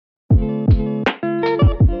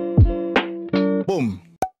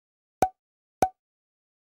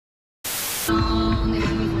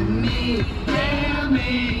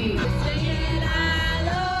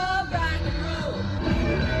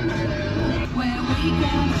Seek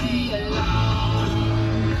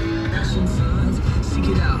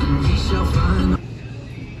it out, you shall find.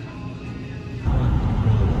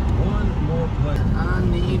 One more play. I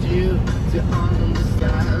need you to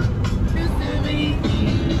understand.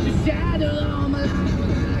 The shadow on my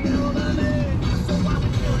life over me. So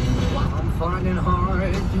I'm finding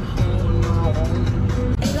hard to hold on.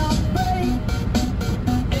 And I'll fade.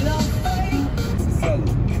 And I'll fade. Salem.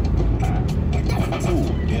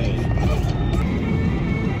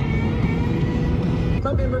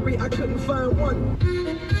 My memory, I couldn't find one.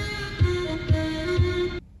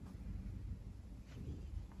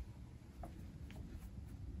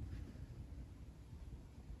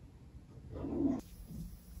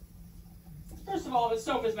 First of all, this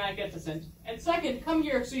soap is magnificent. And second, come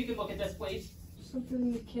here so you can look at this, please. Something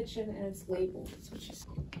in the kitchen and it's labeled. That's what she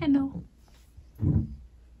said. Hello.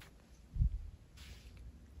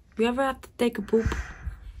 You ever have to take a poop?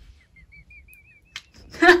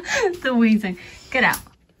 The wheezing. Get out.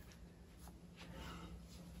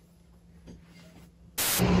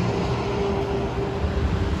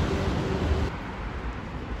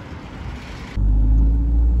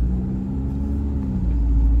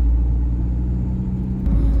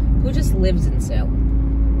 Who just lives in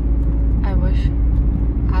Salem? I wish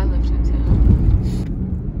I lived in Salem.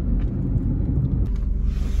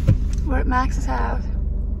 We're at Max's house.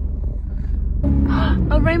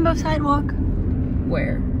 A rainbow sidewalk.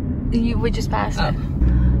 Where? We just passed it.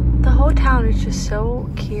 The whole town is just so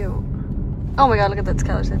cute. Oh my god, look at that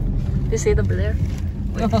skeleton. You see the there?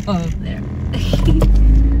 Oh, there.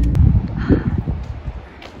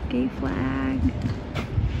 Gay flag.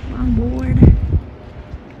 On board.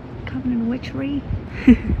 Covered in witchery.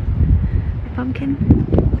 A pumpkin.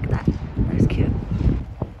 Look at that. That's cute.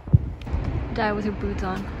 Die with her boots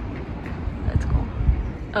on. That's cool.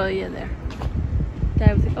 Oh yeah, there.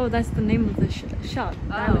 Die with oh, that's the name of the shop.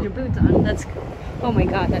 Die with your boots on. That's cool. Oh my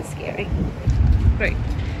god, that's scary. Great.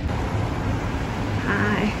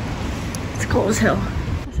 Hi. It's cool as hell.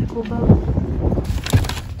 That's a cool boat.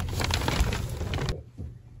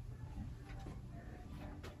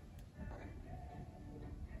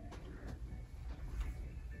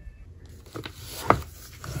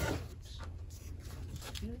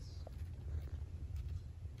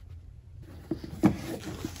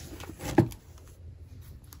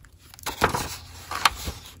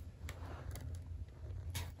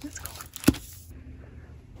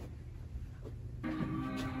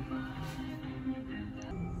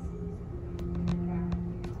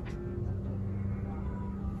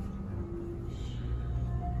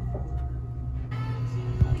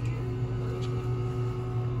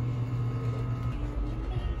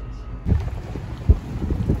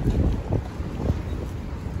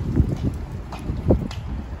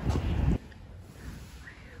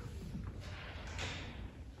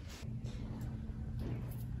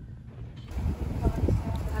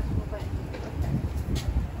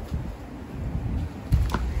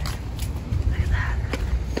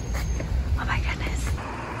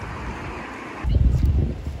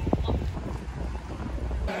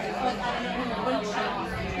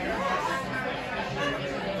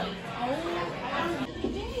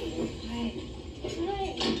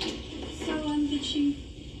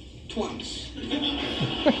 Twice.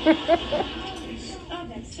 Oh,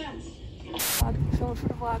 makes sense. Show for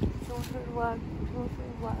the vlog. Show for the vlog. Show for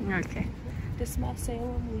the vlog. Okay. The small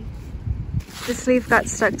Salem leaf. This leaf got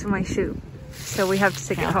stuck to my shoe, so we have to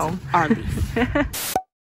take it home. Our leaf.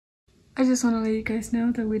 I just want to let you guys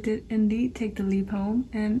know that we did indeed take the leaf home,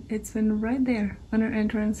 and it's been right there on our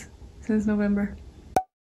entrance since November.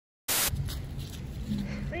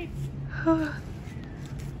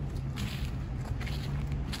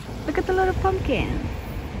 Look at the little pumpkin.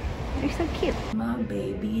 They're so cute. My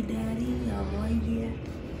baby daddy, I'm right here.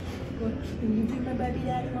 Can you be my baby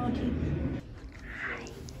daddy, Monty?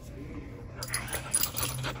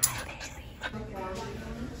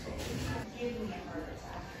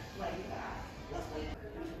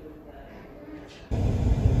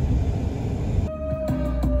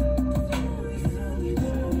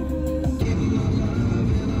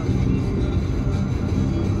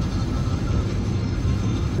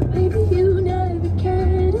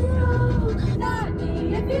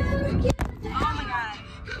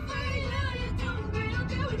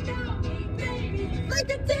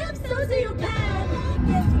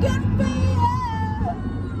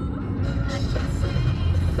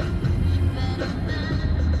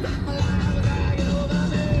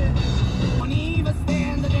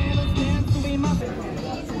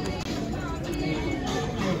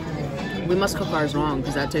 We must cook ours wrong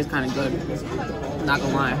because that tastes kind of good. Not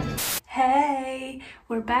gonna lie. Hey,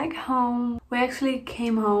 We're back home. We actually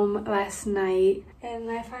came home last night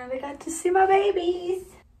and I finally got to see my babies.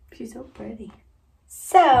 She's so pretty.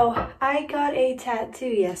 So I got a tattoo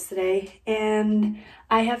yesterday and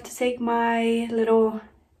I have to take my little,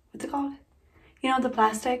 what's it called? You know, the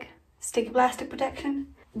plastic, sticky plastic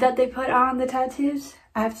protection that they put on the tattoos.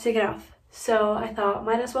 I have to take it off. So I thought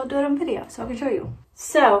might as well do it on video so I can show you.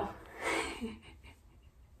 So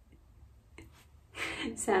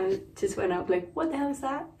Sam just went up like, what the hell is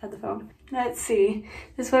that? At the phone. Let's see.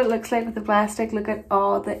 This is what it looks like with the plastic. Look at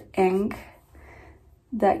all the ink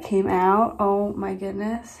that came out. Oh my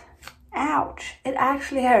goodness. Ouch. It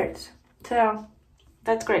actually hurts. So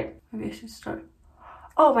that's great. Maybe I should start.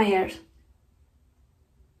 Oh, my hairs.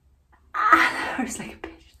 Ah, that hurts like a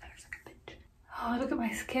bitch. That hurts like a bitch. Oh, look at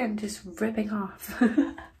my skin just ripping off.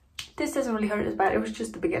 This doesn't really hurt as bad. It was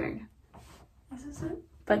just the beginning. This is it.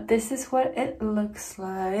 But this is what it looks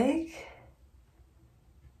like.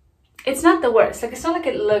 It's not the worst. Like, it's not like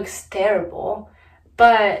it looks terrible,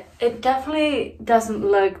 but it definitely doesn't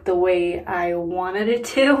look the way I wanted it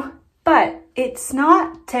to. But it's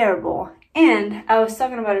not terrible. And I was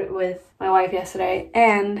talking about it with my wife yesterday,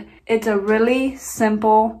 and it's a really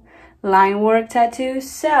simple line work tattoo,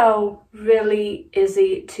 so really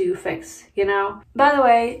easy to fix, you know? By the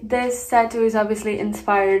way, this tattoo is obviously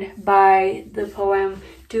inspired by the poem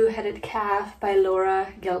Two-Headed Calf by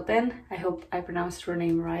Laura Gilpin. I hope I pronounced her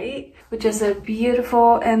name right, which is a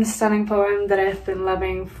beautiful and stunning poem that I've been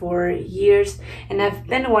loving for years, and I've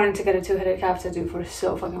been wanting to get a two-headed calf tattoo for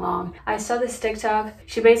so fucking long. I saw this TikTok.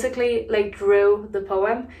 She basically like drew the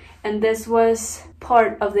poem, and this was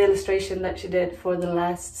part of the illustration that she did for the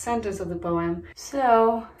last sentence of the poem.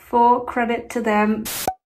 So full credit to them.